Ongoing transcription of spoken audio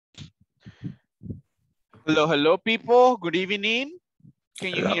Hello, hello, people. Good evening.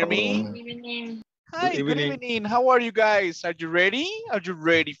 Can you hear me? Good evening. Hi, good evening. How are you guys? Are you ready? Are you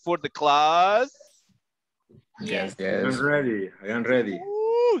ready for the class? Yes. I am ready. I am ready.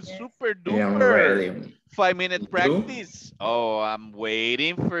 Ooh, Yes. super I am duper. ready. 5-minute You? practice. Oh, I'm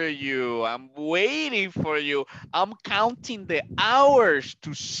waiting for you. I'm waiting for you. I'm counting the hours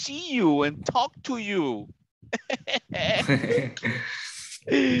to see you and talk to you.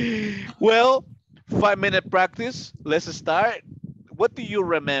 Well, 5-minute practice. Let's start. What do you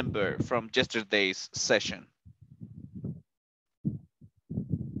remember from yesterday's session?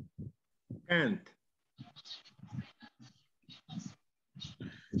 Can't.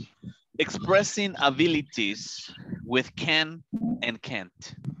 Expressing abilities with can and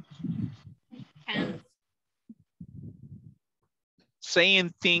can't. Can.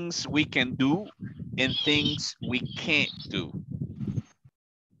 Saying things we can do and things we can't do.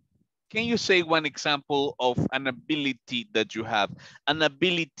 Can you say one example of an ability that you have? An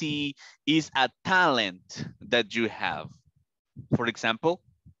ability is a talent that you have. For example,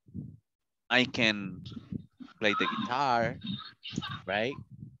 I can play the guitar, right?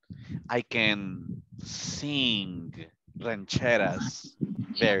 I can sing rancheras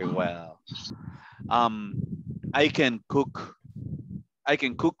very well. I can cook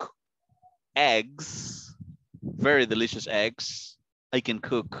eggs, very delicious eggs. I can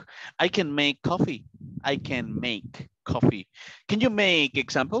cook. I can make coffee. I can make coffee. Can you make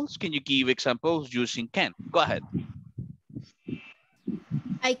examples? Can you give examples using can? Go ahead.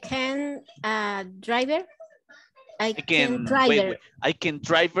 I can driver. I I can can driver. I can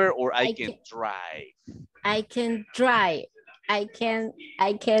driver or I I can drive. I can drive. I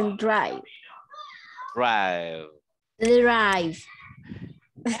can drive. Drive. Drive.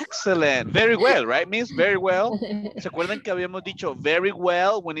 Excellent. Very well, right? Means very well. ¿Se acuerdan que habíamos dicho very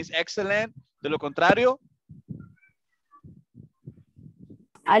well when it's excellent? De lo contrario.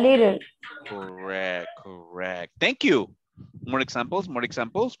 A little. Correct, correct. Thank you. More examples, more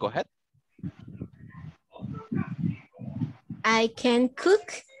examples. Go ahead. I can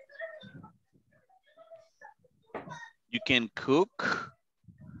cook. You can cook.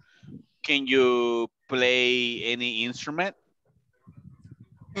 Can you play any instrument?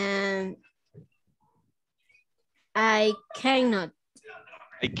 And I cannot.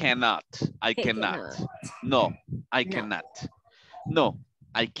 I cannot. I cannot. No, I cannot. No,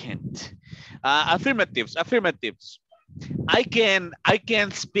 I can't. Affirmatives, affirmatives. I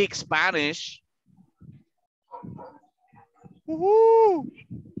can speak Spanish. Woo!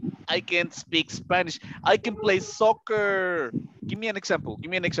 I can speak Spanish. I can play soccer. Give me an example.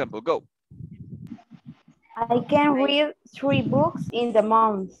 Give me an example. Go. I can read 3 books in the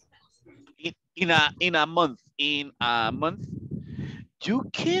month. In a month. In a month. You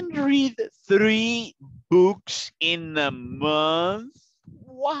can read 3 books in a month.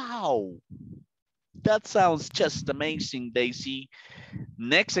 Wow. That sounds just amazing, Daisy.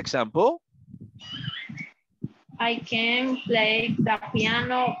 Next example. I can play the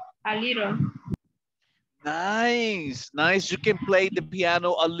piano a little. Nice, nice. You can play the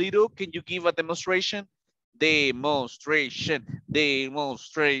piano a little. Can you give a demonstration? Demonstration,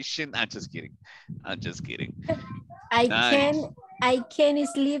 demonstration. I'm just kidding. I'm just kidding. Nice. I can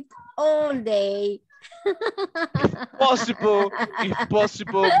sleep all day. If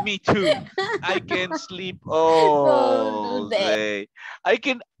possible, me too. I can sleep all day.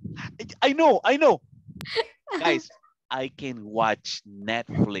 I know. Guys, I can watch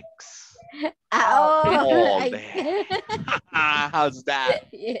Netflix all day. How's that?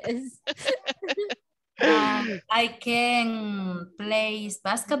 Yes. I can play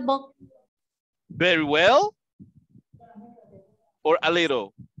basketball. Very well? Or a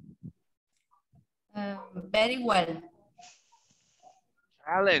little? Very well.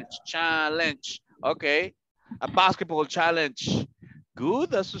 Challenge. Okay. A basketball challenge.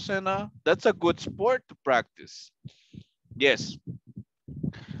 Good, Azucena. That's a good sport to practice. Yes.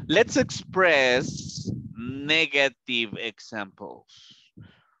 Let's express negative examples.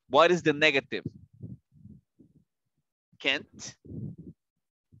 What is the negative? Can't,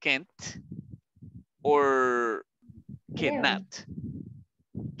 or cannot.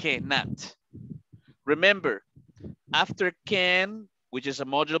 Remember, after can, which is a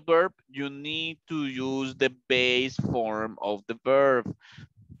modular verb, you need to use the base form of the verb.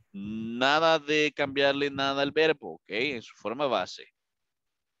 Nada de cambiarle nada al verbo, okay? En su forma base.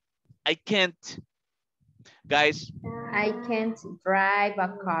 I can't. Guys. I can't drive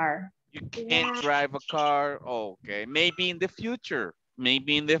a car. You can't drive a car. Okay, maybe in the future.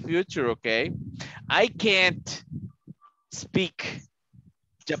 Maybe in the future, okay? I can't speak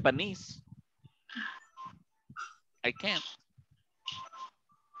Japanese. I can't.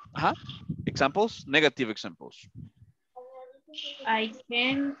 Examples, negative examples. I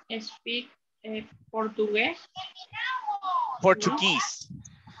can speak Portuguese. Portuguese.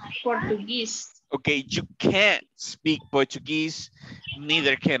 Portuguese. Okay, you can't speak Portuguese,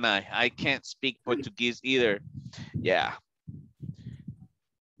 neither can I. I can't speak Portuguese either. Yeah.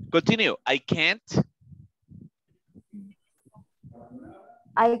 Continue. I can't.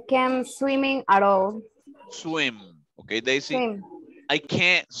 I can't swimming at all. Swim. Okay, Daisy. Swim. I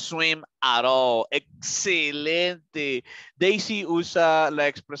can't swim at all. Excelente. Daisy usa la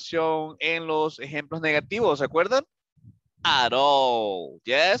expresión en los ejemplos negativos, ¿se acuerdan? At all.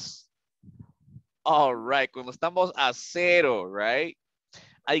 Yes? All right. Cuando estamos a cero, right?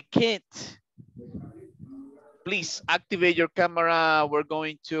 I can't. Please activate your camera. We're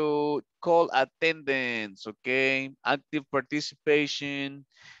going to call attendance, okay? Active participation,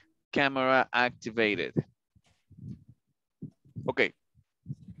 camera activated. Okay.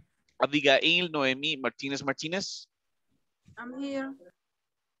 Abigail Noemi Martinez Martinez. I'm here.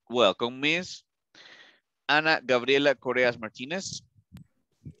 Welcome, Miss. Ana Gabriela Correas Martinez.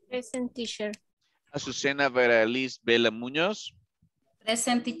 Present, teacher. Azucena Veraliz Vela Muñoz.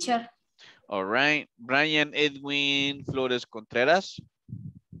 Present, teacher. All right. Brian Edwin Flores Contreras.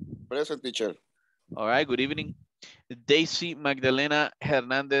 Present, teacher. All right. Good evening. Daisy Magdalena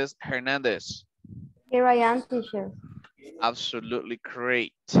Hernandez Hernandez. Here I am, teacher. Absolutely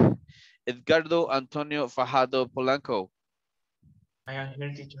great. Edgardo Antonio Fajardo Polanco. I am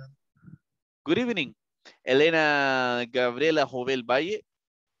here, teacher. Good evening. Elena Gabriela Jovel Valle.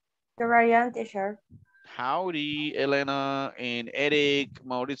 Here I am, teacher. Howdy, Elena. And Eric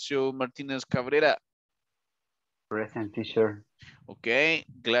Mauricio Martinez Cabrera. Present, teacher. Okay.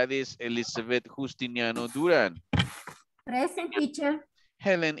 Gladys Elizabeth Justiniano Duran. Present, teacher.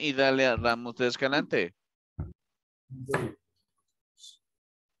 Helen Idalia Ramos de Escalante.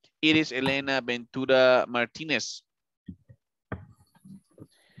 Iris Elena Ventura Martinez.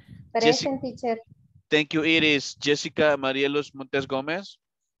 Present, teacher. Thank you, Iris. Jessica Marielos Montes Gomez.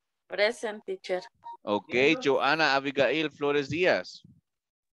 Present, teacher. Okay. Joana Abigail Flores Díaz.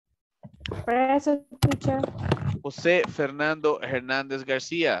 Present, teacher. José Fernando Hernández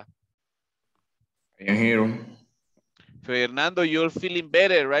García. I am here. Fernando, you're feeling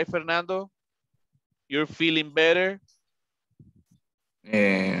better, right, Fernando? You're feeling better?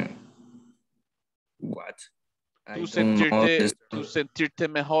 What? I ¿Tú don't know. sentirte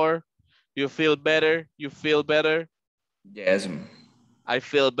mejor? You feel better? You feel better? Yes. I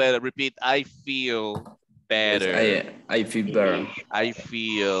feel better. Repeat, I feel better. Yes, I feel better. I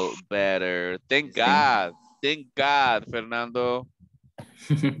feel better. Thank God. Thank God, Fernando.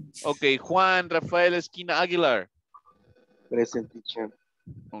 Okay, Juan Rafael Esquina Aguilar. Present, teacher.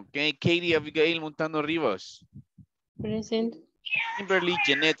 Okay, Katie Abigail Montano Rivas. Present. Kimberly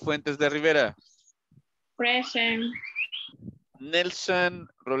Jeanette Fuentes de Rivera. Present. Nelson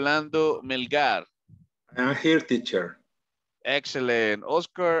Rolando Melgar. I am here, teacher. Excellent.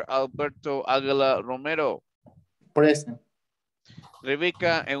 Oscar Alberto Águila Romero. Present.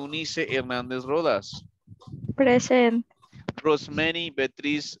 Rebeca Eunice Hernández Rodas. Present. Rosemary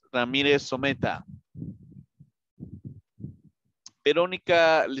Beatriz Ramírez Someta.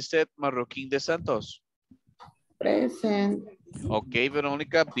 Verónica Lisette Marroquín de Santos. Present. Ok,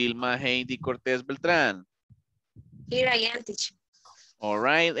 Verónica. Vilma Heidi Cortés Beltrán. Here I am, teacher. All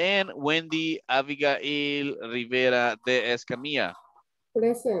right. And Wendy Abigail Rivera de Escamilla.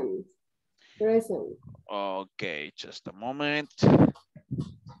 Present. Present. Okay, just a moment.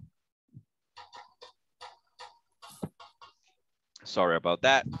 Sorry about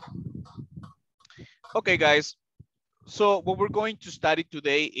that. Okay, guys. So what we're going to study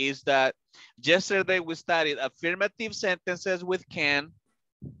today is that yesterday we studied affirmative sentences with can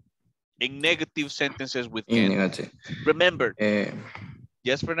and negative sentences with can. Negative. Remember.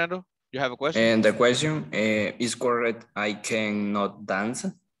 Yes, Fernando, you have a question? And the question is correct. I cannot dance.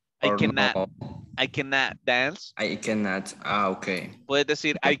 I cannot. No? I cannot dance. I cannot. Okay. Puedes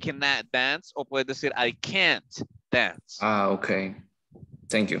decir I cannot dance o puedes decir I can't dance. Okay.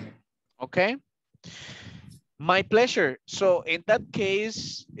 Thank you. Okay. My pleasure. So in that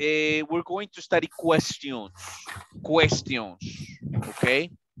case, we're going to study questions. Questions.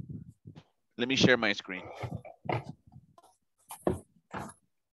 Okay. Let me share my screen.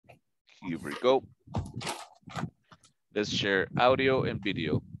 Here we go. Let's share audio and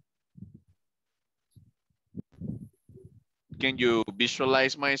video. Can you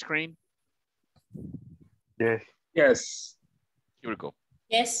visualize my screen? Yes. Yes. Here we go.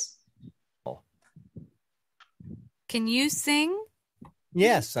 Yes. Can you sing?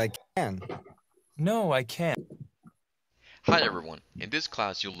 Yes, I can. No, I can't. Hi everyone, in this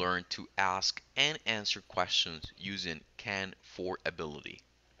class you'll learn to ask and answer questions using can for ability.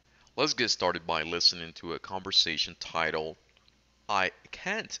 Let's get started by listening to a conversation titled, I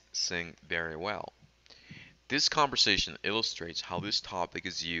can't sing very well. This conversation illustrates how this topic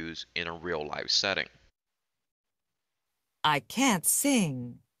is used in a real life setting. I can't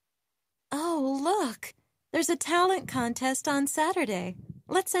sing. Oh, look, there's a talent contest on Saturday.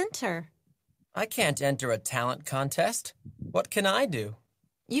 Let's enter. I can't enter a talent contest. What can I do?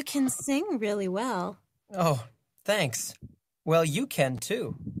 You can sing really well. Oh, thanks. Well, you can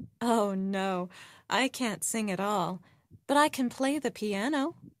too. Oh, no, I can't sing at all, but I can play the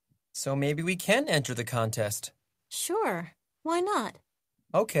piano. So maybe we can enter the contest. Sure, why not?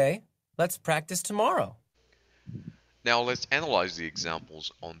 Okay, let's practice tomorrow. Now let's analyze the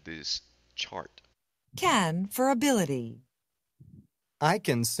examples on this chart. Can for ability. I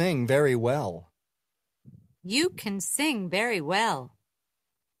can sing very well. You can sing very well.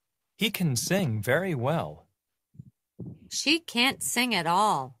 He can sing very well. She can't sing at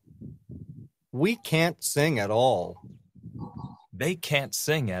all. We can't sing at all. They can't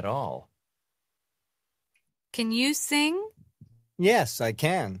sing at all. Can you sing? Yes, I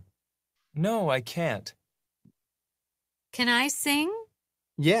can. No, I can't. Can I sing?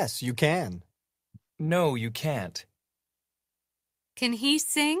 Yes, you can. No, you can't. Can he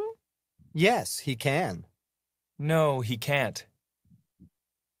sing? Yes, he can. No, he can't.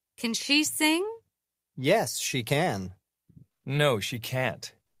 Can she sing? Yes, she can. No, she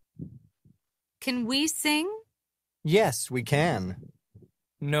can't. Can we sing? Yes, we can.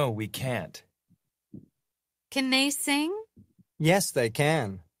 No, we can't. Can they sing? Yes, they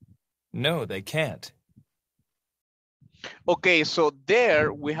can. No, they can't. Okay, so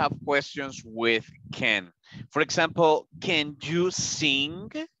there we have questions with can. For example, can you sing?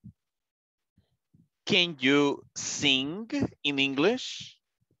 Can you sing in English?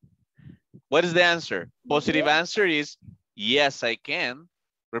 What is the answer? Positive answer is yes, I can.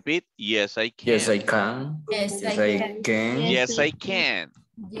 Repeat, yes, I can. Yes, I can. Yes, Yes, I I can. can. Yes, I can.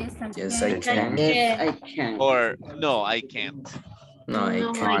 Yes, I Yes, I can. Yes, I can. Or no, I can't. No, I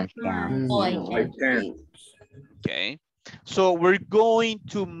can't. No, I No, I can't. can't. Okay. So we're going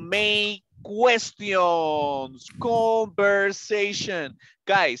to make questions, conversation.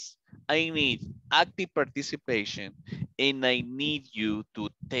 Guys, I need active participation and I need you to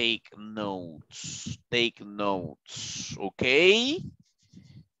take notes. Take notes, okay?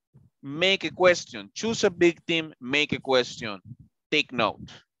 Make a question. Choose a victim, make a question. Take note.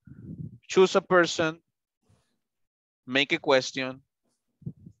 Choose a person, make a question,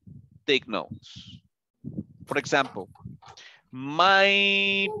 take notes. For example,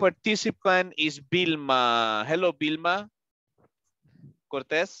 my participant is Vilma. Hello, Vilma.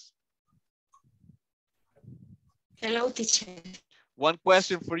 Cortez. Hello, teacher. One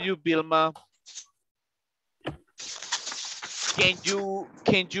question for you, Vilma.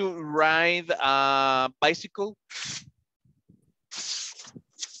 Can you ride a bicycle?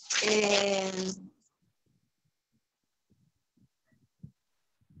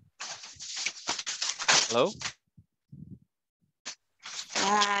 Hello?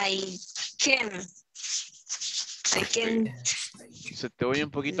 I can. I can. Se te oye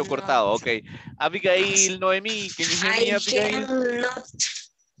un poquito cortado. Ok. Abigail, Noemi, can you hear me, I Abigail? cannot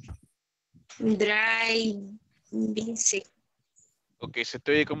drive bicycle. Ok, se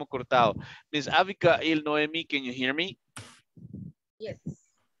te oye como cortado. Miss Abigail, Noemi, can you hear me? Yes.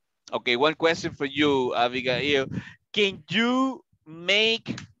 Okay, one question for you, Abigail. Can you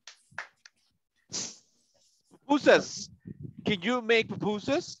make pupusas? Can you make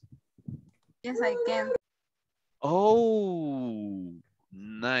pupusas? Yes, I can. Oh,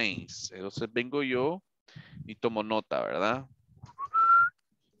 nice. Entonces vengo yo y tomo nota, ¿verdad?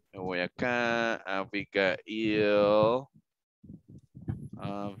 Me voy acá, Abigail.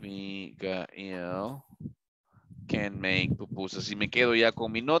 Abigail can make pupusas. Y me quedo ya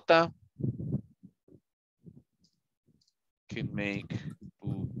con mi nota. Can make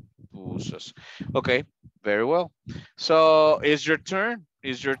pupusas. Okay, very well. So it's your turn.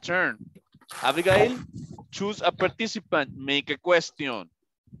 It's your turn. Abigail, choose a participant. Make a question.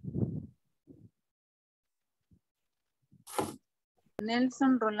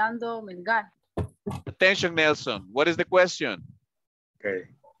 Nelson Rolando Melgar. Attention, Nelson. What is the question? Okay.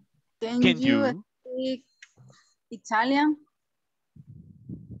 Can you speak Italian?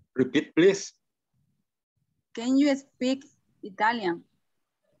 Repeat, please. Can you speak Italian?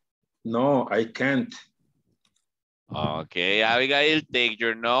 No, I can't. Okay, Abigail, take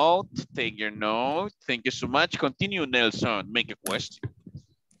your note. Take your note. Thank you so much. Continue, Nelson. Make a question.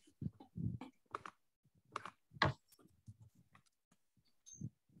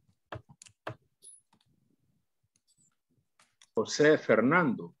 José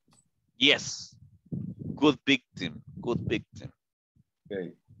Fernando. Yes. Good victim. Good victim.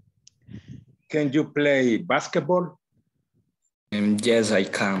 Okay. Can you play basketball? Yes, I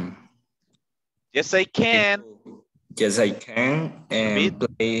can. Yes, I can. Yes, I can. And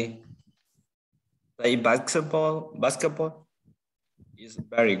Repeat. play basketball. Basketball is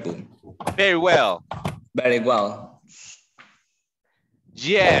very good. Very well. Very well.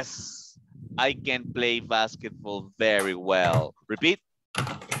 Yes, I can play basketball very well. Repeat.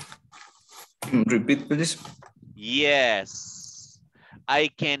 Repeat, please. Yes, I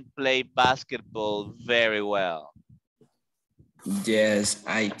can play basketball very well. Yes,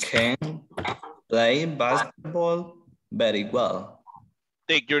 I can play basketball very well.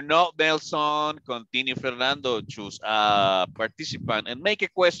 Take your note, Nelson. Continue, Fernando. Choose a participant and make a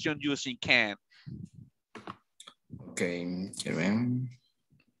question using can. Okay, quiero ver.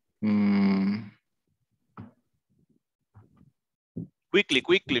 Quickly,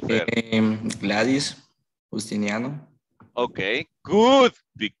 Fer. Gladys, Justiniano. Okay, good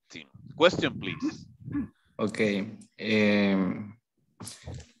victim. Question, please. Okay.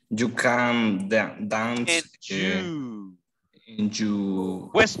 You can dance. And you.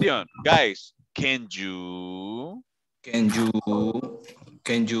 Question, guys. Can you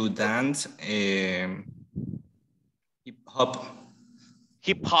dance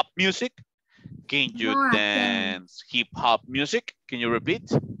hip hop music? Can you dance hip hop music? Can you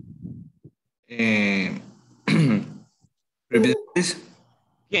repeat? Repeat, please.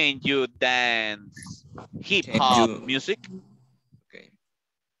 Can you dance hip hop music? Okay.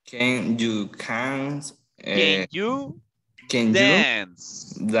 Can you dance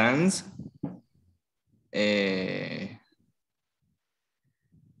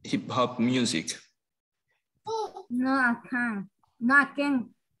hip hop music? No, I can't. No, I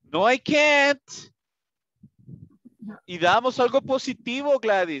can't. No, I can't. Y damos algo positivo,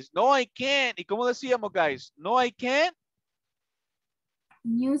 Gladys. No, I can't. ¿Y cómo decíamos, guys? No, I can't.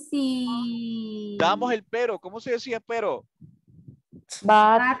 Music. Damos el pero. ¿Cómo se decía pero?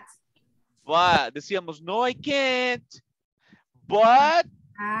 But. Decíamos, no, I can't. But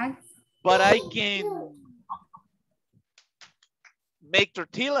I can make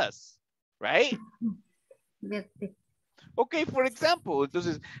tortillas, right? Ok, for example.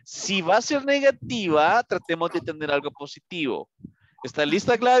 Entonces, si va a ser negativa, tratemos de tener algo positivo. ¿Está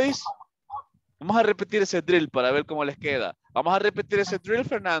lista, Gladys? Vamos a repetir ese drill para ver cómo les queda. Vamos a repetir ese drill,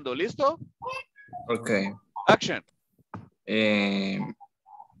 Fernando. ¿Listo? Ok. Action.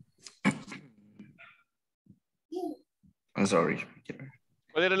 I'm sorry.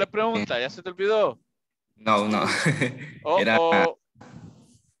 ¿Cuál era la pregunta? ¿Ya se te olvidó? No. Era...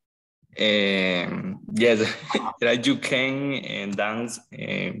 yes, era you can dance.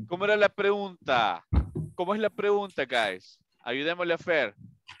 ¿Cómo era la pregunta? ¿Cómo es la pregunta, guys? Ayudémosle a Fer.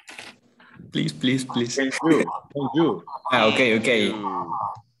 Please. Can you? Okay.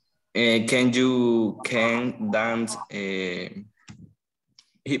 Can you dance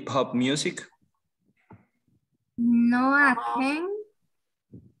hip hop music? No, I can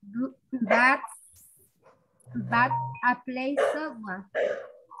do that. But I play software.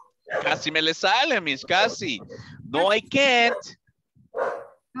 Casi me le sale, Miss, casi. No, I can't.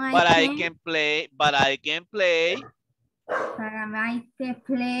 But I can play. But I can play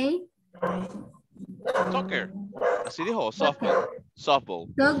Soccer. Así dijo, softball. Softball.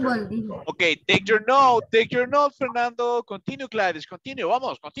 Dijo. Okay, take your note, Fernando. Continue, Gladys, continue.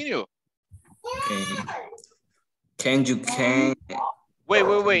 Vamos, continue. Okay. Can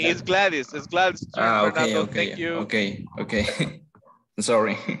Wait. It's Gladys. Okay. Fernando. Thank you. Okay.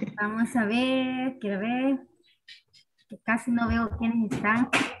 Sorry. Vamos a ver, quiero ver. Que casi no veo quiénes están.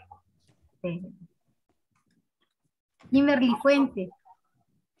 Kimberly Fuente.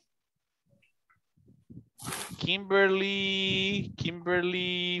 Kimberly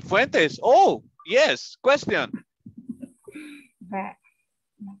Fuentes. Oh, yes. Question.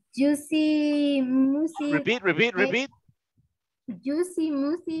 Juicy Music. Repeat. Juicy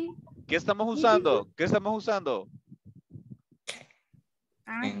Music. ¿Qué estamos usando?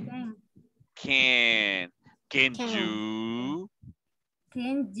 Can you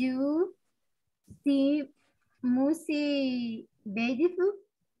see music beautiful?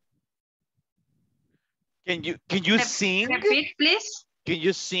 Can you sing? Repeat, please. Can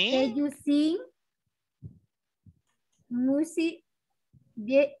you sing? Can you sing music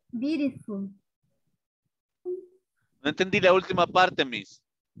beautiful? No entendí la última parte, Miss.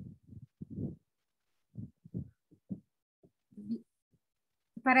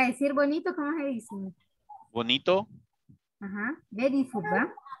 Para decir bonito, ¿cómo se dice? Bonito. Ajá. Beautiful,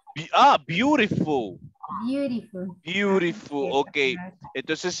 ¿va? Beautiful. Beautiful. Beautiful, ok.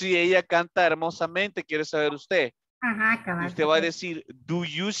 Entonces, si ella canta hermosamente, quiere saber usted. Ajá, cabal. Usted va a decir, do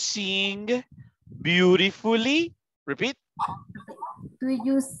you sing beautifully? Repeat. Do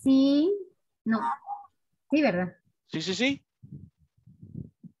you see? No. Sí, ¿verdad? Sí, sí, sí.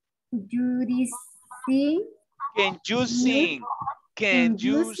 Do you see? Can you sing? Can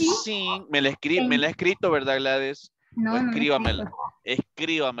you sing? Me la he escrito, ¿verdad, Gladys? No, O no me he escríbamela. escrito.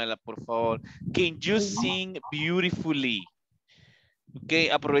 Escríbamela, por favor. Can you sing beautifully? Ok,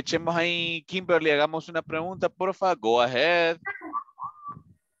 aprovechemos ahí, Kimberly, hagamos una pregunta, porfa. Go ahead.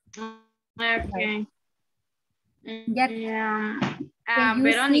 Okay. Verónica.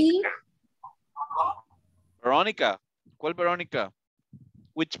 Verónica. ¿Cuál Verónica?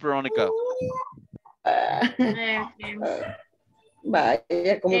 Which Verónica?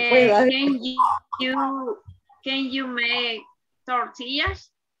 Vaya, como pueda. Can you make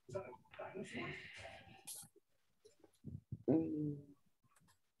tortillas?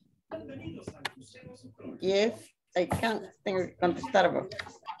 Yes, I can. Tengo que contestar.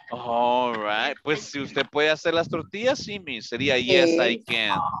 All right. Pues si usted puede hacer las tortillas, sí, miss. Sería yes, I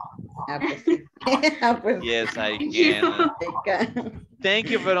can. Yes, I can. Thank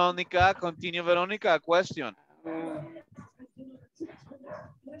you, Verónica. Continue, Verónica. Question.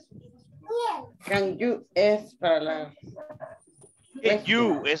 Can you es para la... Can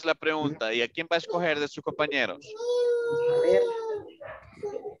you es la pregunta. ¿Y a quién va a escoger de sus compañeros? A ver.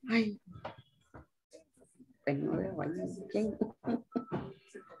 Ay. Pues no veo a quién.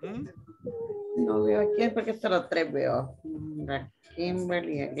 No veo a quién porque solo tres veo. A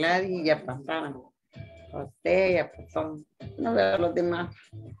Kimberly, a Gladys ya pasaron. A usted ya pasó. No veo a los demás.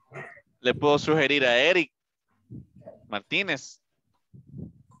 Le puedo sugerir a Eric Martínez.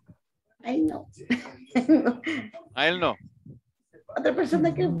 Ay, no. A él no. Otra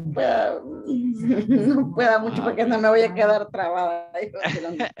persona que pueda, no pueda mucho porque no me voy a quedar trabada.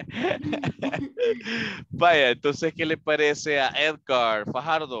 Vaya, entonces, ¿qué le parece a Edgar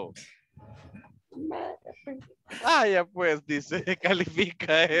Fajardo? Ya pues, dice,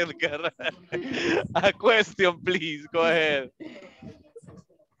 califica Edgar. A question, please, go ahead.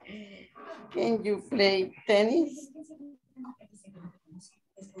 Can you play tennis?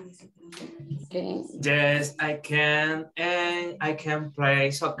 Okay. Yes, I can, and I can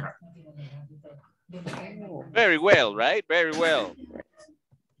play soccer. Very well, right? Very well.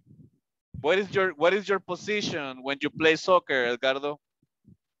 What is your position when you play soccer, Edgardo?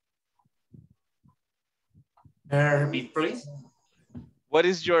 Repeat, please. What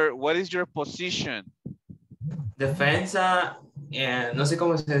is your position? Defensa, no sé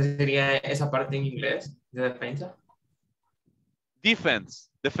cómo se diría esa parte en inglés de defensa. Defense,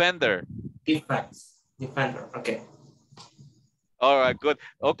 defender. Defender, okay. All right, good.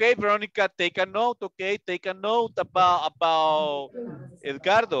 Okay, Veronica, take a note, okay? Take a note about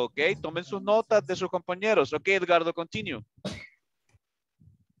Edgardo, okay? Tomen sus notas de sus compañeros. Okay, Edgardo, continue.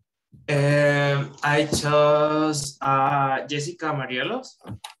 I chose Jessica Marielos.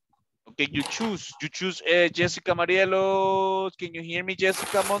 Okay, you choose Jessica Marielos. Can you hear me,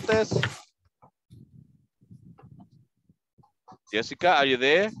 Jessica Montes? Jessica, are you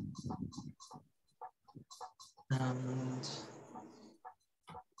there?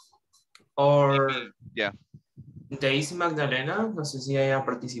 Or yeah. Daisy Magdalena, no sé si ella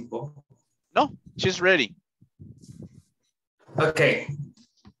participó. No, she's ready. Okay.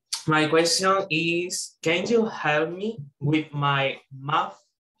 My question is, can you help me with my math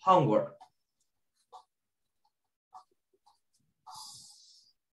homework?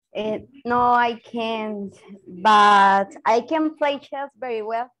 No, I can't, but I can play chess very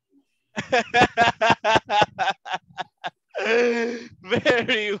well.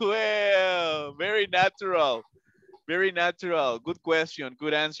 Very well. Very natural. Very natural. Good question.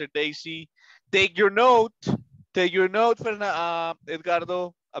 Good answer, Daisy. Take your note. Take your note,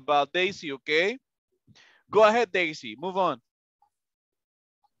 Edgardo, about Daisy, okay? Go ahead, Daisy. Move on.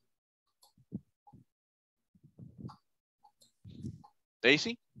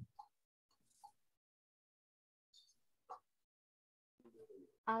 Daisy?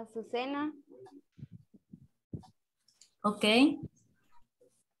 Azucena. Okay.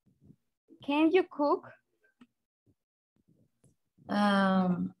 Can you cook?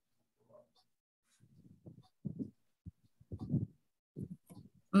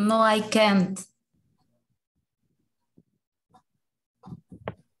 No, I can't.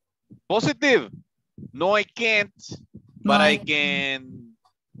 Positive. No, I can't. But No, I can.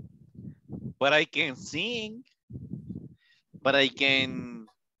 But I can sing. But I can.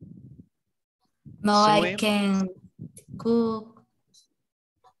 No, swim. I can cook.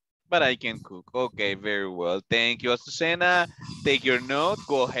 But I can cook. Okay, very well. Thank you, Azucena. Take your note.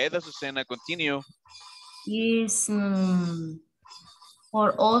 Go ahead, Azucena. Continue. Is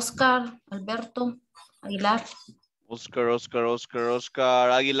for Oscar Alberto Aguilar. Oscar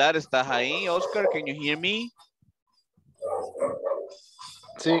Aguilar, ¿estás ahí? Oscar, can you hear me?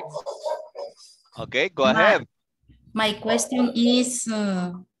 Sí. Okay, go ahead. My question is,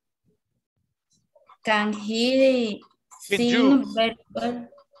 can he sing very well?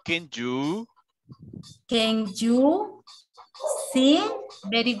 Can you sing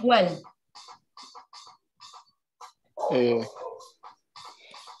very well?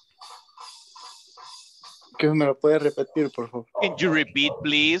 ¿Qué me lo puede repetir, por favor? Can you repeat,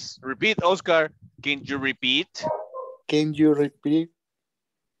 please? Repeat, Oscar. Can you repeat? Can you repeat?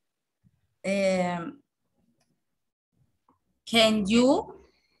 Can you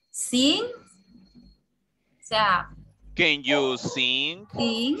sing? O sea, can you sing?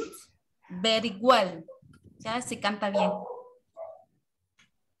 Sing very well. O sea, si canta bien.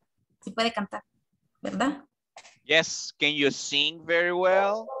 Si puede cantar, ¿verdad? Yes. Can you sing very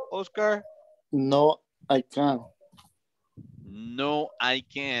well, Oscar? No, I can't. No, I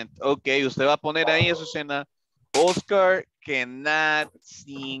can't. Ok, usted va a poner ahí, Azucena. Oscar cannot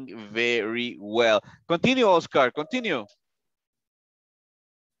sing very well. Continue, Oscar, continue.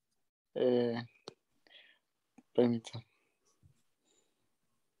 Permítame.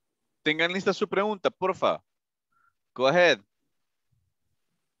 Tengan lista su pregunta, porfa. Go ahead.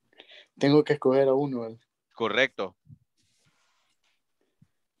 Tengo que escoger a uno, ¿verdad? Correcto.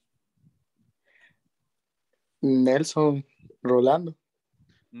 Nelson Rolando.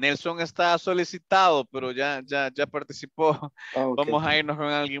 Nelson está solicitado, pero ya participó. Okay. Vamos a irnos con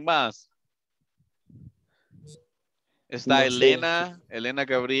alguien más. Está No Elena, sé. Elena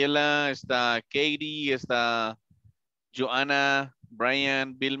Gabriela, está Katie, está Joana,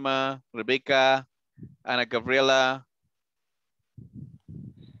 Brian, Vilma, Rebecca, Ana Gabriela.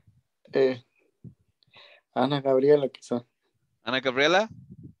 Ana Gabriela, quizá. Ana Gabriela?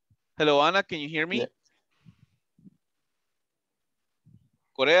 Hello, Ana, can you hear me? Yeah.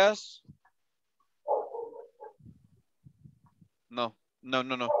 Coreas? No.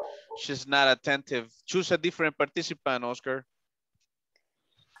 She's not attentive. Choose a different participant, Oscar.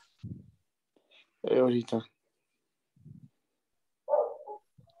 Ahorita.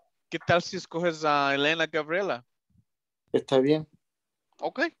 ¿Qué tal si escoges a Elena Gabriela? Está bien.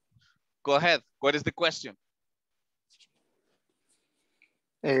 Okay. Go ahead. What is the question?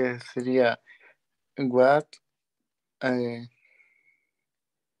 Sería what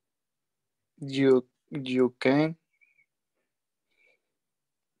you can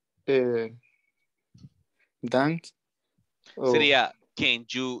dance. Sería can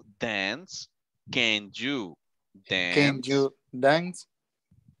you dance? Can you dance? Can you dance?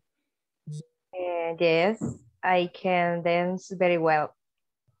 Yes, I can dance very well.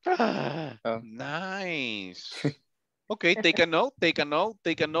 Nice. Okay, take a note.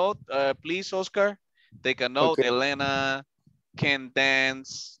 Please, Oscar. Take a note. Okay. Elena can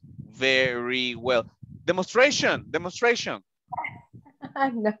dance very well. Demonstration.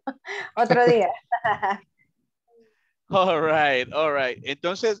 No, otro día. All right.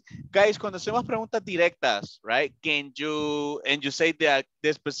 Entonces, guys, cuando hacemos preguntas directas, right? Can you, and you say the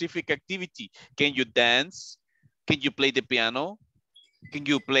specific activity. Can you dance? Can you play the piano? Can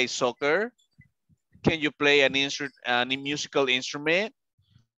you play soccer? Can you play an musical instrument?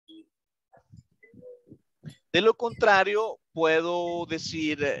 De lo contrario, puedo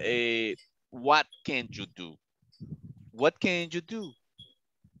decir, what can you do? What can you do?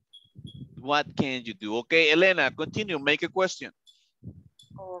 What can you do? Okay, Elena, continue, make a question.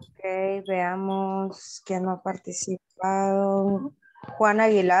 Ok, veamos quién no ha participado. Juan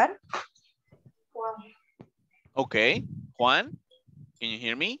Aguilar. Okay, Juan, can you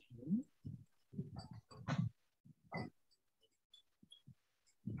hear me?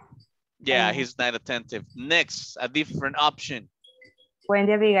 Yeah, he's not attentive. Next, a different option.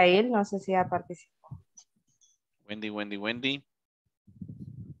 Wendy Abigail, no sé si ha participado. Wendy.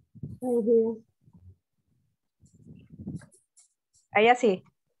 Allá sí.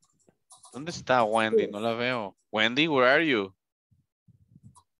 ¿Dónde está Wendy? No la veo. Wendy, where are you?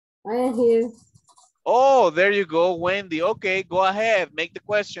 I am here. Oh, there you go, Wendy. Okay, go ahead. Make the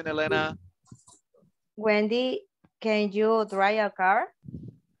question, Elena. Wendy, can you drive a car?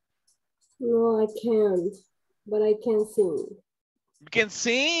 No, I can't, but I can sing. You can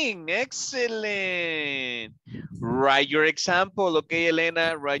sing. Excellent. Write your example. Okay,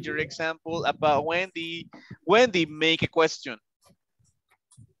 Elena, write your example about Wendy. Wendy, make a question.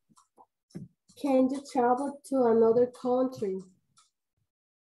 Can you travel to another country?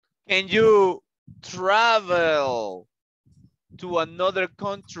 Can you travel to another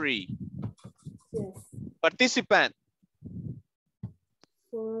country? Yes. Participant.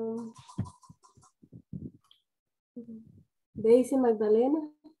 For Daisy Magdalena.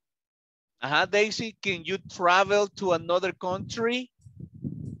 Daisy, can you travel to another country?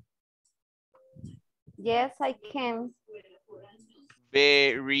 Yes, I can.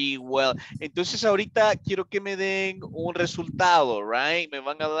 Very well. Entonces ahorita quiero que me den un resultado, right? Me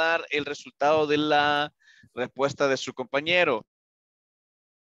van a dar el resultado de la respuesta de su compañero.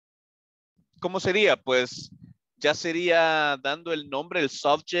 ¿Cómo sería? Pues ya sería dando el nombre, el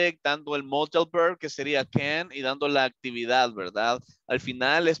subject, dando el modal verb, que sería can, y dando la actividad, ¿verdad? Al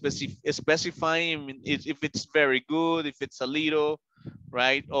final, specifying if it's very good, if it's a little,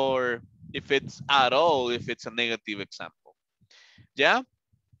 right? Or if it's at all, if it's a negative example. ¿Ya?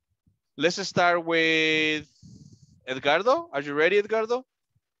 Let's start with Edgardo. Are you ready, Edgardo?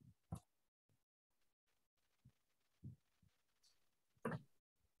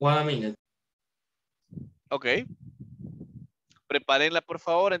 One minute. Ok. Prepárenla, por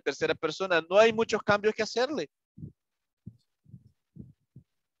favor, en tercera persona. No hay muchos cambios que hacerle.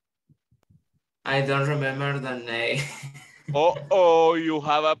 I don't remember the name. Oh, you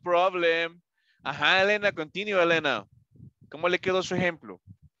have a problem. Ajá, Elena, continúa, Elena. ¿Cómo le quedó su ejemplo?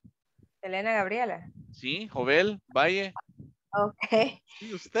 Elena Gabriela. Sí, Jovel, Valle. Ok.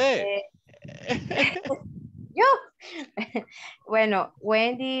 Sí, usted. Yo. Bueno,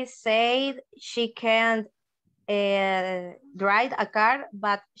 Wendy said she can't drive a car,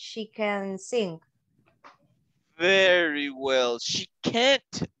 but she can sing. Very well. She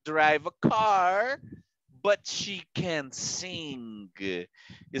can't drive a car, but she can sing.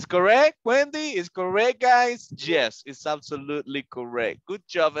 Is correct, Wendy? Is correct, guys? Yes, it's absolutely correct. Good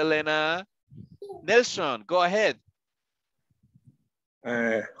job, Elena. Nelson, go ahead.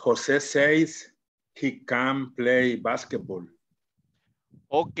 Jose says he can play basketball.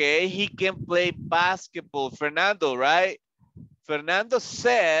 Okay, he can play basketball. Fernando, right? Fernando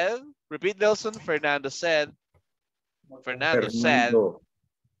said, repeat, Nelson. Fernando said. Fernando said.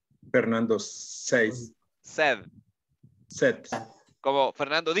 Fernando says. Said. Como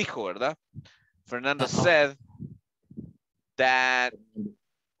Fernando dijo, ¿verdad? Fernando said that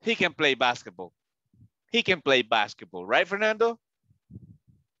he can play basketball. He can play basketball, right, Fernando?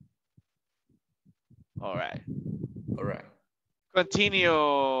 All right. All right. Continue.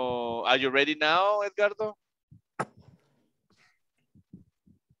 Are you ready now, Edgardo?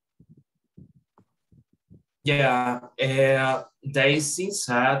 Yeah, Daisy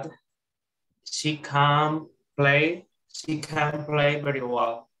said she can play very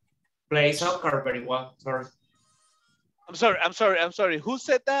well. Play soccer very well, sorry. I'm sorry. Who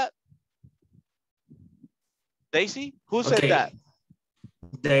said that? Daisy? Who said that?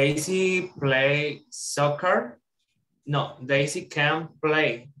 Daisy play soccer. No, Daisy can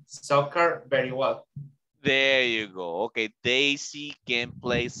play soccer very well. There you go. Okay, Daisy can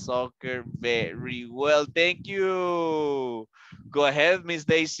play soccer very well. Thank you. Go ahead, Miss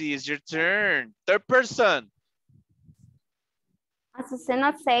Daisy. It's your turn. Third person.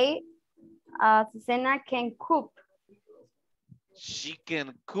 Azucena say, Azucena can cook. She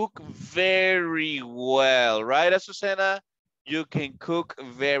can cook very well, right, Azucena? You can cook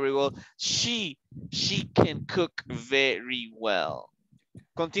very well. She can cook very well.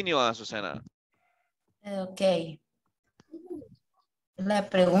 Continue, Azucena. Ok. La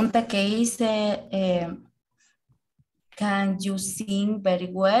pregunta que hice, can you sing very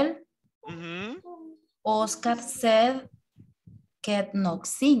well? Oscar said cannot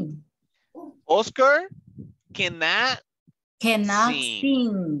sing. Oscar cannot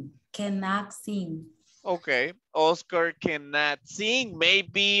sing. Cannot sing. Okay, Oscar cannot sing.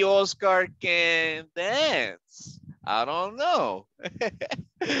 Maybe Oscar can dance. I don't know.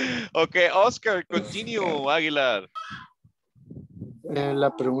 Okay, Oscar, continue, Aguilar. La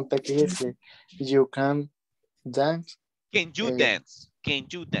pregunta que dice, you can dance. Can you dance? Can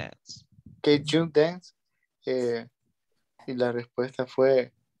you dance? Can you dance? Y la respuesta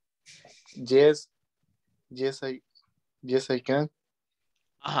fue, yes, I can.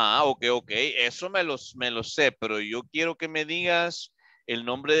 Ajá, ok. Eso me lo sé, pero yo quiero que me digas el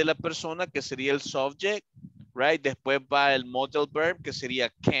nombre de la persona, que sería el subject, right? Después va el modal verb, que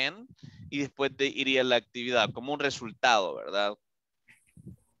sería can, y después iría la actividad, como un resultado, ¿verdad?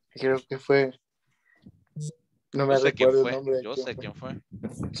 Creo que fue, no me recuerdo el nombre. Yo sé quién fue.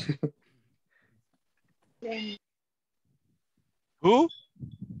 Who?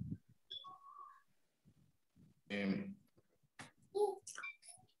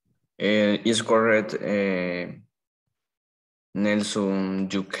 Is correct. Nelson,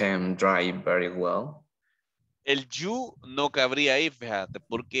 you can drive very well. El you no cabría ahí, fíjate,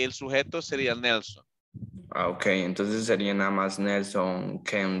 porque el sujeto sería Nelson. Ok, entonces sería nada más Nelson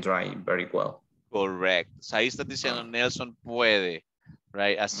can drive very well. Correcto. O sea, ahí estás diciendo Nelson puede,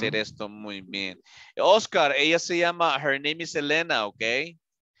 right, hacer esto muy bien. Oscar, ella se llama, her name is Elena, ok.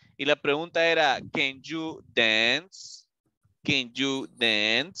 Y la pregunta era, can you dance? Can you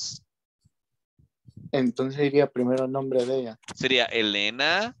dance? Entonces iría primero el nombre de ella. Sería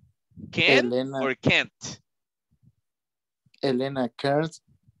Elena, can Elena, or can't? Elena can't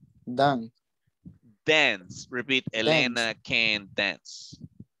dance. Dance. Repeat, Elena can dance.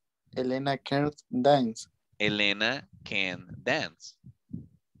 Elena can't dance. Elena can dance.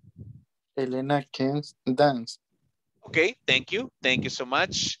 Elena can't dance. Ok, thank you. Thank you so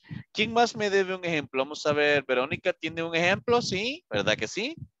much. ¿Quién más me debe un ejemplo? Vamos a ver, Verónica, ¿tiene un ejemplo? Sí, ¿verdad que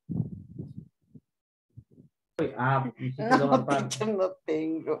sí? No, teacher, no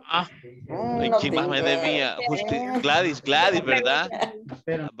tengo. ¿Y quién más me debía? Gladys, ¿verdad?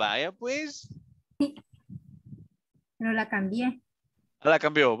 Vaya pues. Pero la cambié. La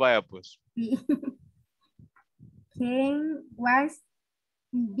cambió, vaya pues. Sí. Can was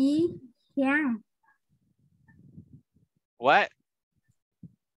be can. What?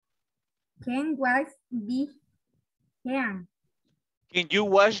 Can was be can. Can you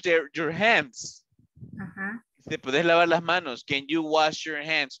wash your hands? Ajá. Te puedes lavar las manos. Can you wash your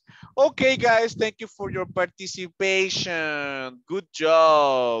hands? Okay, guys, thank you for your participation. Good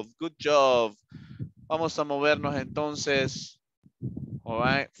job, good job. Vamos a movernos entonces. All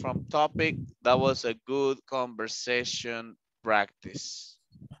right, from topic, that was a good conversation practice.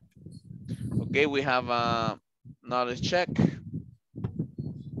 Okay, we have a knowledge check.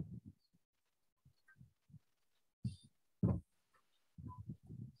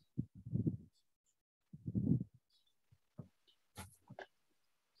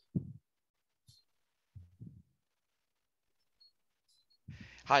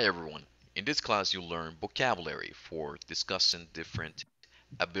 Hi everyone. In this class you'll learn vocabulary for discussing different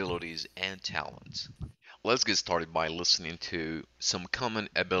abilities and talents. Let's get started by listening to some common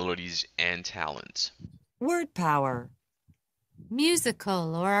abilities and talents. Word power.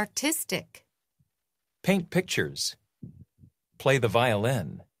 Musical or artistic. Paint pictures. Play the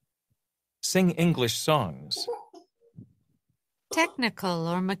violin. Sing English songs. Technical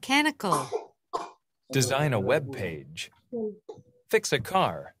or mechanical. Design a web page. Fix a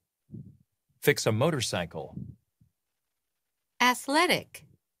car. Fix a motorcycle. Athletic.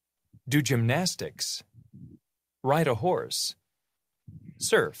 Do gymnastics. Ride a horse.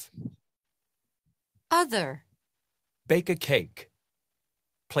 Surf. Other. Bake a cake.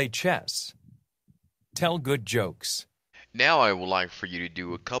 Play chess. Tell good jokes. Now I would like for you to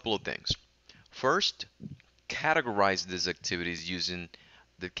do a couple of things. First, categorize these activities using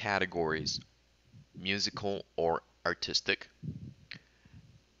the categories musical or artistic,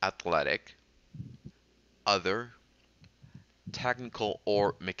 athletic, other, technical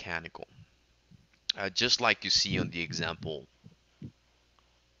or mechanical. Just like you see on the example,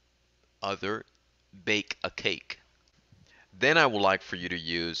 other, bake a cake. Then I would like for you to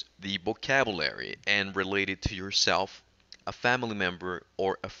use the vocabulary and relate it to yourself, a family member,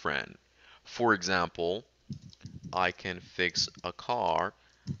 or a friend. For example, I can fix a car,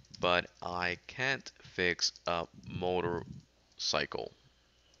 but I can't fix a motorcycle.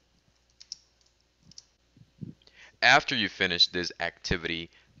 After you finish this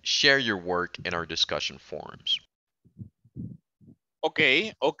activity, share your work in our discussion forums.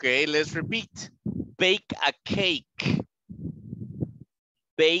 Okay, let's repeat. Bake a cake.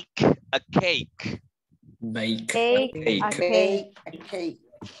 Bake a cake. Bake a cake.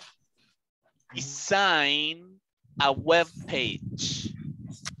 Design a web page.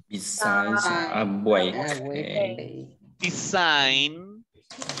 Design a web page. Design.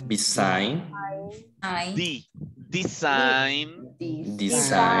 Design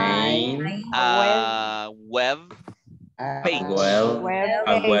a web page.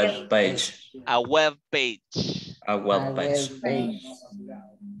 A web page.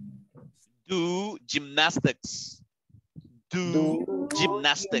 Do gymnastics. Do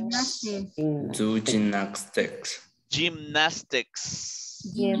gymnastics. Do gymnastics. Gymnastics.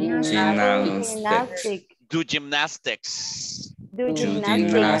 Gymnastics. Do gymnastics. Do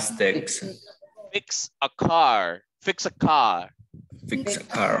gymnastics. Fix a car. Fix a car. Fix a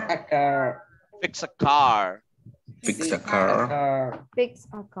car. Fix a car. Fix a car. Fix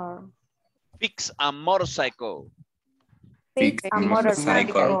a car. Fix a motorcycle. Fix a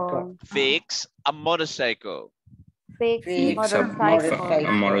motorcycle. Fix a motorcycle. Fix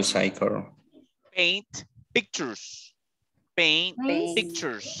a motorcycle. Paint pictures. Paint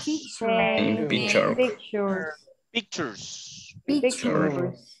pictures. Paint picture. Pictures.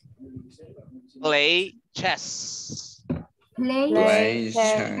 Play chess. Play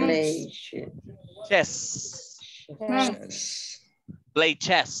Chess. Play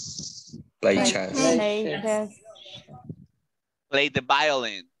chess. Play chess. Play the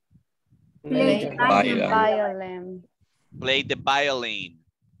violin. Violin. Play the violin.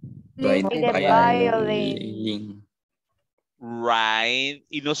 Play the violin. Ride.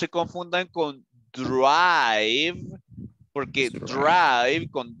 Y no se confundan con drive, porque drive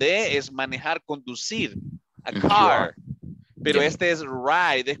con D es manejar, conducir. A car. Pero este es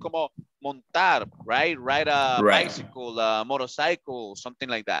ride, es como montar, right? Ride a bicycle, a motorcycle, something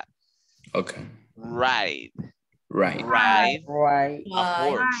like that. Okay. Ride. Right. Ride. Right. A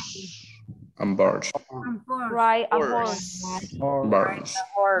horse. On board. Ride a Horse. Birds.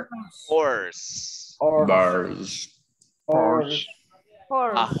 Horse. Birds.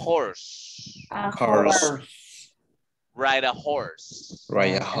 A horse. Horse. Ride a horse.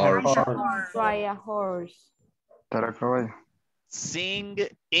 Ride a horse. Ride a horse. Sing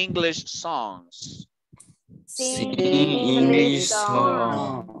English songs. Sing English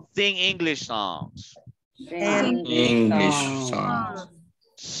songs. Sing English songs. Sing English songs.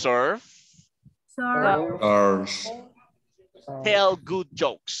 Surf. Surf. Tell good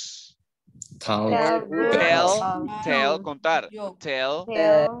jokes. Tell contar. Tell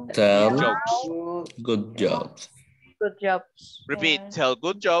jokes. Good jokes. Good jobs. Repeat, tell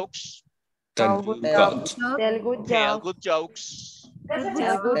good jokes. Tell good jokes. Tell good jokes.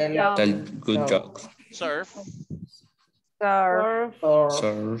 Tell good jokes. Surf. Surf.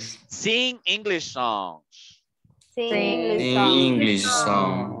 Sing English songs. Sing English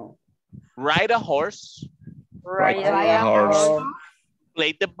song. Ride a horse. Ride a horse.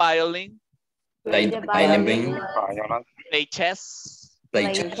 Play the violin. Play the violin. Play chess.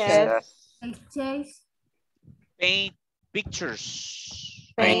 Play chess. Paint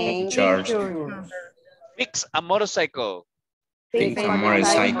pictures. Paint pictures. Fix a motorcycle. Fix a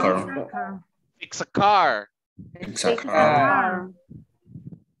motorcycle. Fix a car. Fix a car.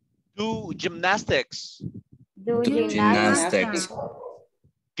 Do gymnastics. Do gymnastics.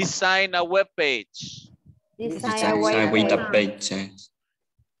 Design a web page. Design with a page.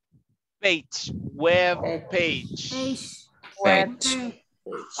 Page. Web page. Page.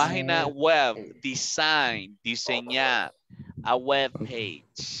 Página web. Design. Diseñar. A web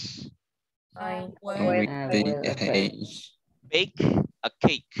page. Bake a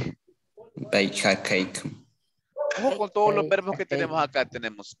cake. Bake a cake. Ojo con todos los verbos que tenemos acá.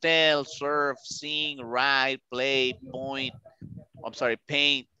 Tenemos tell, surf, sing, write, play,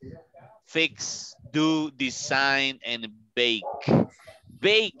 paint, fix, do, design, and bake.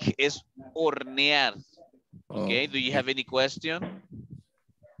 Bake es hornear. Okay, do you have any question?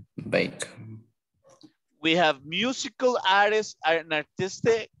 Bake. We have musical, artist, and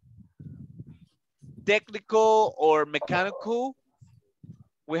artistic, technical or mechanical.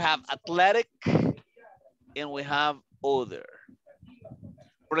 We have athletic, and we have other.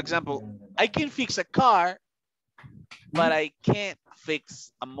 For example, I can fix a car, but I can't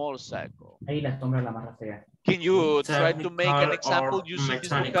fix a motorcycle. Can you try to make an example using this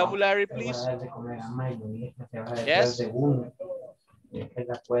vocabulary, please? Yes.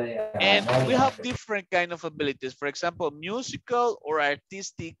 And we have different kind of abilities. For example, musical or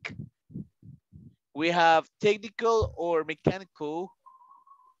artistic. We have technical or mechanical,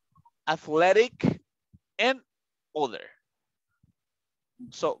 athletic, and other.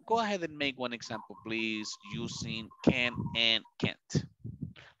 So go ahead and make one example, please, using can and can't.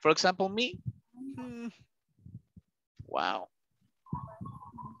 For example, me. Wow.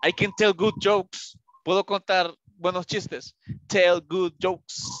 I can tell good jokes. Puedo contar buenos chistes. Tell good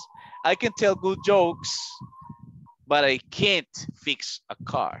jokes. I can tell good jokes, but I can't fix a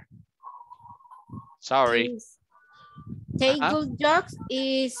car. Sorry. Tell good jokes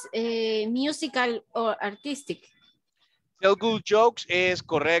is musical or artistic. Tell good jokes es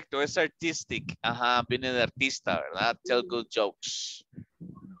correcto, es artistic. Ajá, viene de artista, ¿verdad? Tell good jokes.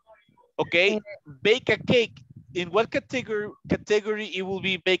 Okay, bake a cake. In what category it will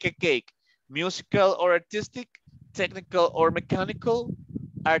be bake a cake? Musical or artistic, technical or mechanical,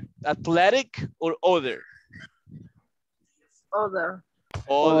 athletic or other? Other.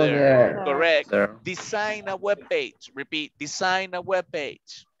 Correct. Design a web page. Repeat, design a web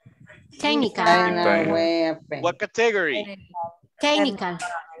page. Technical. What category? Technical.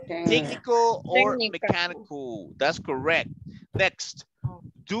 Technical or mechanical. That's correct. Next,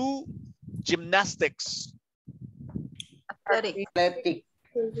 do gymnastics. Athletic.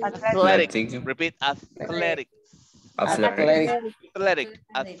 Athletic. Repeat, athletic. Athletic.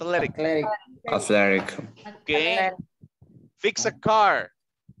 Athletic. Okay. Fix a car.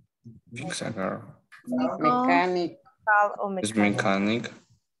 Fix a car. Mechanic. Is mechanic.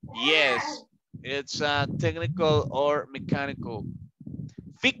 Yes, it's technical or mechanical.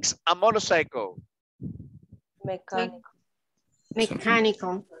 Fix a motorcycle. Mechanical.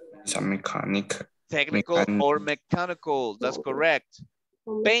 Mechanical. It's a mechanic. Technical or mechanical, that's correct.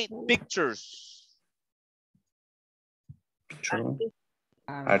 Paint pictures.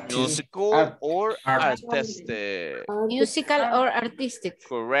 Musical or artistic. Musical or artistic.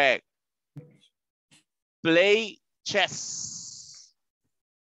 Correct. Play chess.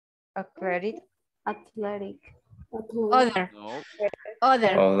 Athletic. Other. No.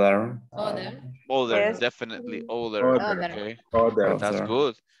 Other. Yes. Definitely older. Okay. That's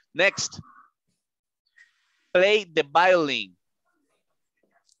good. Next. Play the violin.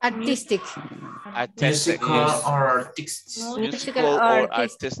 Artistic. Musical or artistic. Musical or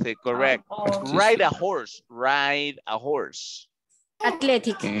artistic. Correct. Ride a horse. Ride a horse.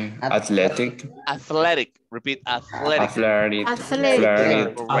 Athletic. Athletic. Repeat. Athletic.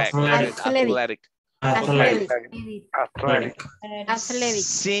 Correct. Athletic.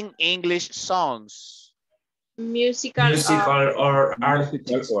 Sing English songs. Musical or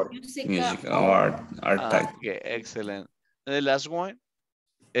Okay, excellent. And the last one,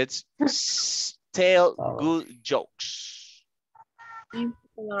 it's tell good jokes.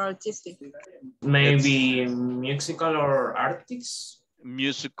 Musical or artistic. Maybe musical or artists.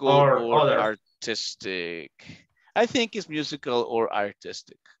 Musical or artistic. I think it's musical or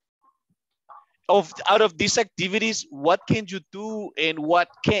artistic. Out of these activities, what can you do and what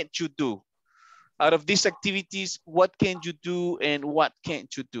can't you do? Out of these activities, what can you do and what can't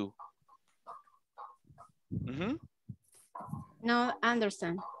you do? No,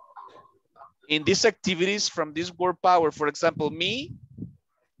 understand. In these activities from this word power, for example, me,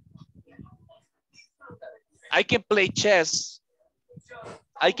 I can play chess.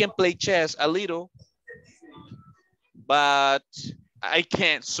 I can play chess a little, but I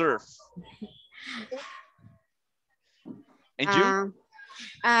can't surf. And you?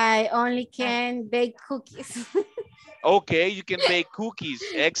 I only can bake cookies. Okay, you can bake cookies.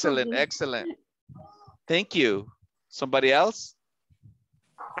 Excellent, excellent. Thank you. Somebody else?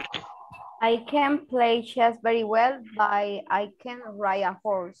 I can play chess very well, but I can ride a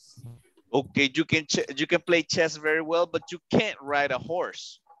horse. Okay, you can play chess very well, but you can't ride a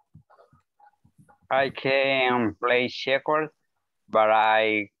horse. I can play checkers, but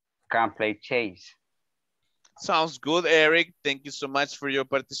I can't play chess. Sounds good, Eric. Thank you so much for your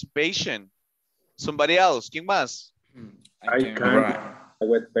participation. Somebody else? ¿Quién más? I can a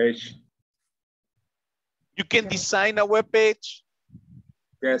web page. You can design a web page?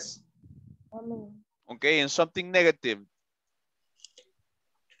 Yes. Okay, and something negative.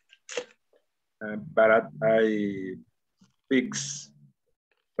 But I fix.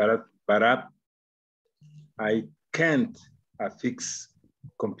 But I can't fix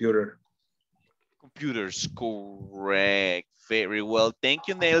computer. Computers, correct. Very well. Thank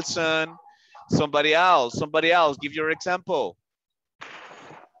you, Nelson. Somebody else, give your example.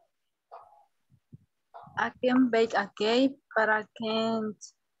 I can bake a cake, but I can't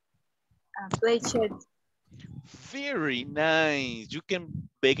play chess. Very nice. You can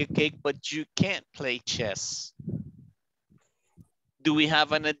bake a cake, but you can't play chess. Do we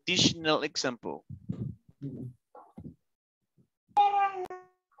have an additional example?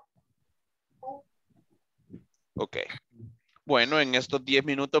 Ok. Bueno, en estos 10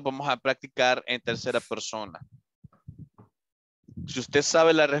 minutos vamos a practicar en tercera persona. Si usted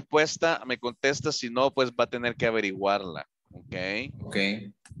sabe la respuesta, me contesta. Si no, pues va a tener que averiguarla. Ok. Ok.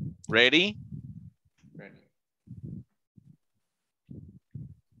 Ready? Ready.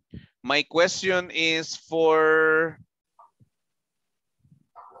 My question is for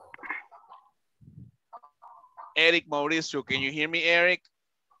Eric Mauricio. Can you hear me, Eric?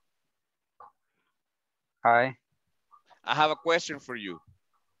 Hi. I have a question for you.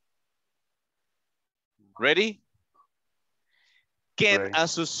 Ready? Can Ready.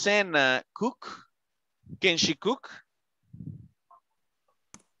 Azucena cook? Can she cook?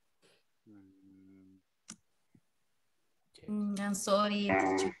 I'm sorry.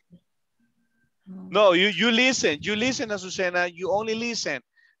 No, you listen, Azucena, you only listen.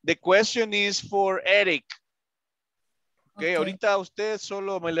 The question is for Eric. Okay, ahorita ustedes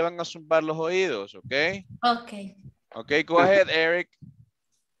solo me le van a zumbar los oídos, okay? Okay. Okay, go ahead, Eric.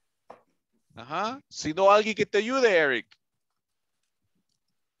 Ajá. Si no, alguien que te ayude, Eric.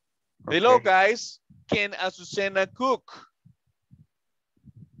 Okay. Hello, guys. Can Azucena cook?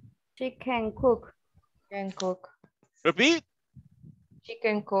 She can cook. Can cook. Repeat. She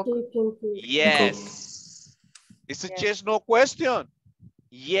can cook. Yes. It's a yes, no question.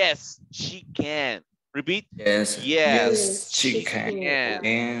 Yes, she can. Repeat. Yes, Yes, she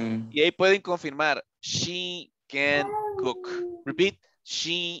can. Y ahí pueden confirmar. She can cook. Repeat.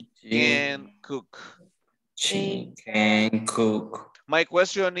 She can cook. She can cook. My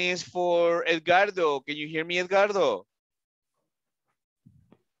question is for Edgardo. Can you hear me, Edgardo?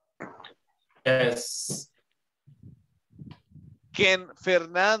 Yes. Can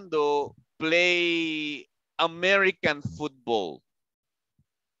Fernando play American football?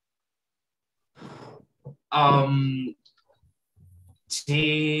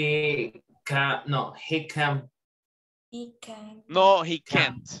 He can. No, he can. He can. No, he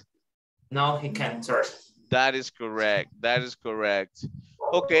can't. No, he can't. Sorry. That is correct. That is correct.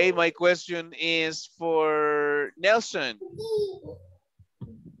 Okay, my question is for Nelson.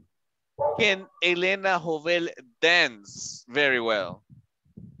 Can Elena Jovel dance very well?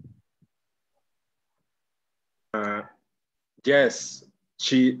 Yes,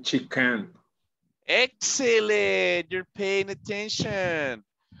 she can. Excellent. You're paying attention.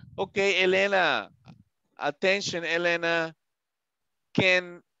 Okay, Elena. Attention, Elena.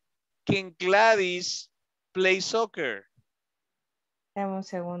 Can Gladys play soccer? Dame un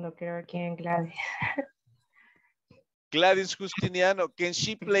segundo, quiero ver quién es Gladys. Gladys Justiniano, can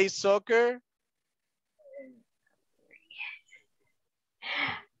she play soccer?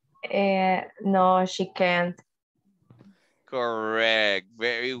 No, she can't. Correct.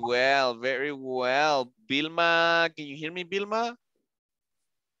 Very well. Very well. Vilma, can you hear me, Vilma?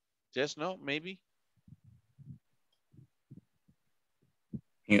 Yes, no, maybe?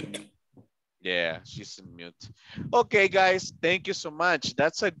 Mute. Yeah, she's in mute. Okay, guys, thank you so much.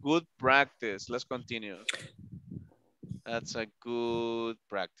 That's a good practice. Let's continue. That's a good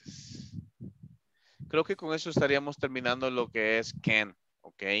practice. Creo que con eso estaríamos terminando lo que es can,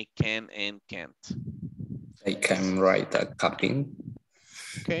 okay? Can and can't. I can write a copy.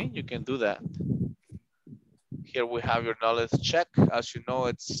 Okay, you can do that. Here we have your knowledge check. As you know,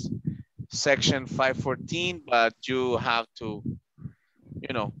 it's section 514, but you have to,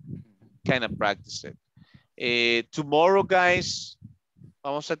 you know, kind of practice it. Tomorrow, guys,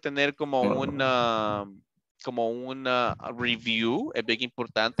 vamos a tener como una review, es bien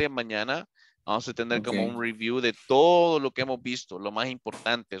importante mañana. Vamos a tener como un review de todo lo que hemos visto, lo más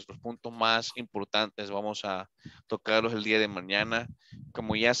importantes, los puntos más importantes. Vamos a tocarlos el día de mañana.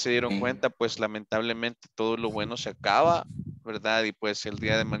 Como ya se dieron cuenta, pues lamentablemente todo lo bueno se acaba, ¿verdad? Y pues el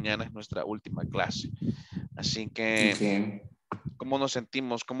día de mañana es nuestra última clase. Así que, ¿cómo nos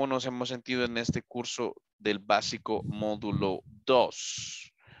sentimos? ¿Cómo nos hemos sentido en este curso del básico módulo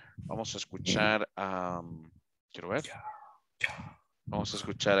 2? Vamos a escuchar a... quiero ver. Vamos a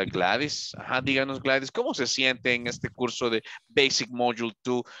escuchar a Gladys. Ajá, díganos, Gladys, ¿cómo se siente en este curso de Basic Module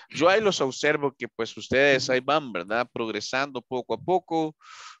 2? Yo ahí los observo que pues ustedes ahí van, ¿verdad? Progresando poco a poco,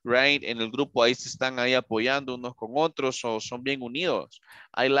 right? En el grupo ahí se están ahí apoyando unos con otros o son bien unidos.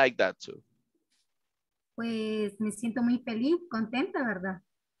 I like that too. Pues me siento muy feliz, contenta, ¿verdad?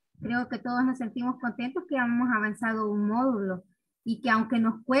 Creo que todos nos sentimos contentos que hemos avanzado un módulo y que aunque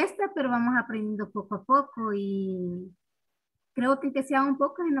nos cuesta, pero vamos aprendiendo poco a poco y creo que sea un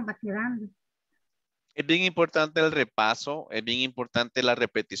poco y nos va quedando. Es bien importante el repaso, es bien importante las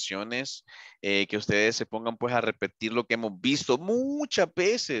repeticiones, que ustedes se pongan pues a repetir lo que hemos visto muchas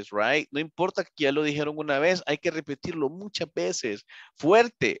veces, right? No importa que ya lo dijeron una vez, hay que repetirlo muchas veces,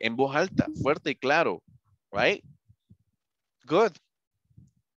 fuerte, en voz alta, fuerte y claro, right? Good.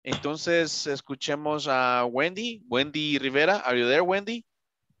 Entonces, escuchemos a Wendy. Wendy Rivera, are you there, Wendy?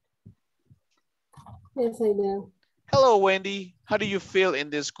 Yes, I do. Hello, Wendy. How do you feel in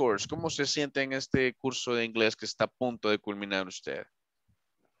this course? ¿Cómo se siente en este curso de inglés que está a punto de culminar usted?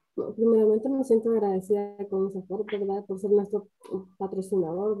 Bueno, primeramente me siento agradecida con INSAFORP, ¿verdad? Por ser nuestro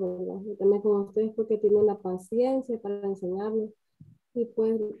patrocinador, ¿verdad? Y también con ustedes porque tienen la paciencia para enseñarnos. Y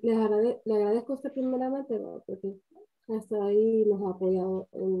pues le agradezco a usted primeramente, ¿verdad? Porque hasta ahí nos ha apoyado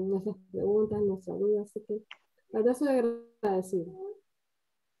en nuestras preguntas, en nuestras dudas. Así que la verdad soy agradecida.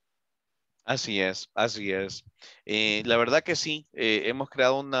 Así es, así es. La verdad que sí, hemos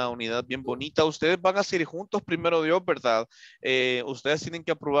creado una unidad bien bonita. Ustedes van a seguir juntos, primero Dios, ¿verdad? Ustedes tienen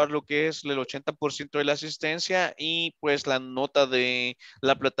que aprobar lo que es el 80% de la asistencia y pues la nota de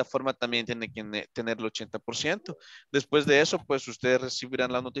la plataforma también tiene que tener el 80%. Después de eso, pues ustedes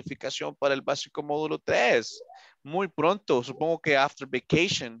recibirán la notificación para el básico módulo 3. Muy pronto, supongo que after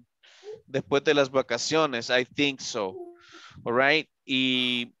vacation, después de las vacaciones, I think so. All right,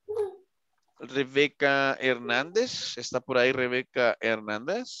 y... Rebeca Hernández, ¿está por ahí Rebeca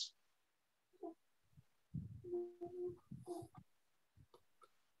Hernández?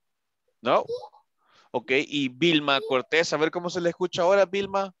 No. Ok, y Vilma Cortés, a ver cómo se le escucha ahora,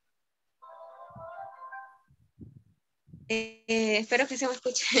 Vilma. Espero que se me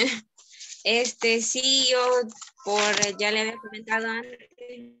escuche. Sí, yo ya le había comentado antes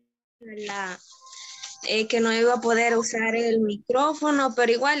que no iba a poder usar el micrófono,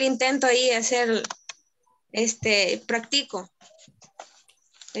 pero igual intento ahí hacer, practico.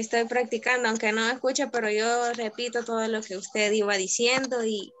 Estoy practicando, aunque no me escucha, pero yo repito todo lo que usted iba diciendo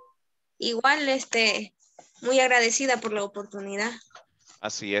y igual, muy agradecida por la oportunidad.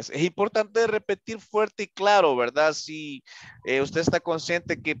 Así es importante repetir fuerte y claro, ¿verdad? Si usted está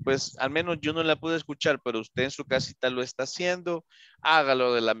consciente que pues al menos yo no la pude escuchar, pero usted en su casita lo está haciendo,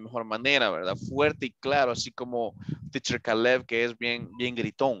 hágalo de la mejor manera, ¿verdad? Fuerte y claro, así como Teacher Caleb, que es bien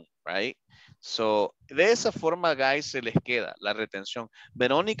gritón, right? So, de esa forma, guys, se les queda la retención.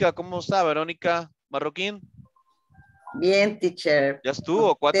 Verónica, ¿cómo está? Verónica Marroquín. Bien, teacher. Ya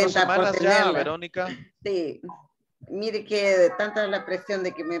estuvo, 4 semanas ya, Verónica. Sí. Mire que de tanta la presión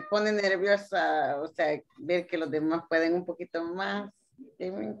de que me pone nerviosa, o sea, ver que los demás pueden un poquito más.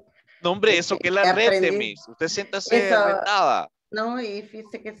 No, hombre, eso que la rete, Miss. Usted siéntase retada. No, y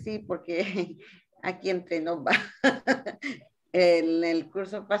fíjese que sí, porque aquí entre nos va. En el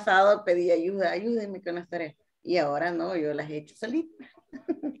curso pasado pedí ayuda, ayúdenme con las tareas. Y ahora no, yo las he hecho solita.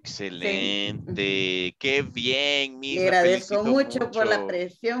 Excelente, sí. Qué bien, Miss. Le agradezco mucho por la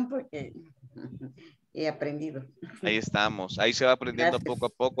presión porque he aprendido. Ahí estamos, ahí se va aprendiendo poco a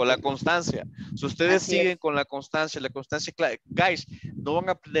poco. La constancia, si ustedes siguen con la constancia, guys, no van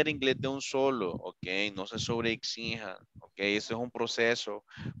a aprender inglés de un solo, ok, no se sobreexijan, ok, eso es un proceso.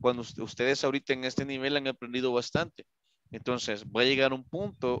 Cuando ustedes ahorita en este nivel han aprendido bastante, entonces va a llegar un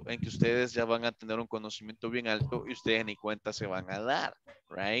punto en que ustedes ya van a tener un conocimiento bien alto y ustedes ni cuenta se van a dar,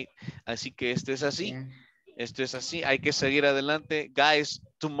 right? Así que esto es así. Esto es así, hay que seguir adelante. Guys,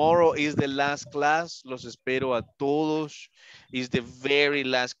 tomorrow is the last class. Los espero a todos. Is the very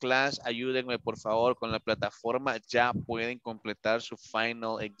last class. Ayúdenme por favor con la plataforma. Ya pueden completar su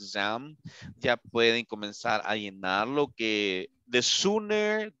final exam. Ya pueden comenzar a llenarlo. Que the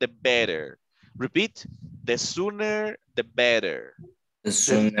sooner the better. Repeat. The sooner the better. The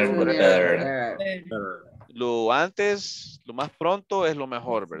sooner the better. Lo antes, lo más pronto es lo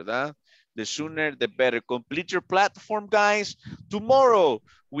mejor, ¿verdad? The sooner, the better. Complete your platform, guys. Tomorrow,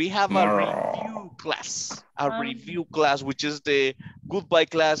 we have a review class. A review class, which is the goodbye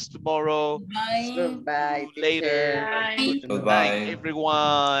class tomorrow. Goodbye. Later. Good night,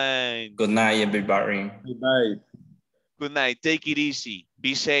 everyone. Good night, everybody. Goodbye. Good night. Take it easy.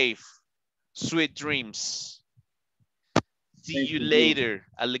 Be safe. Sweet dreams. See you later,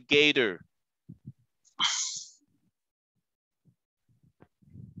 alligator.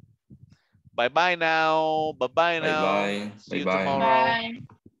 Bye-bye now. Bye-bye now. Bye-bye. See you tomorrow.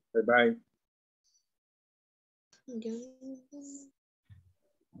 Bye-bye.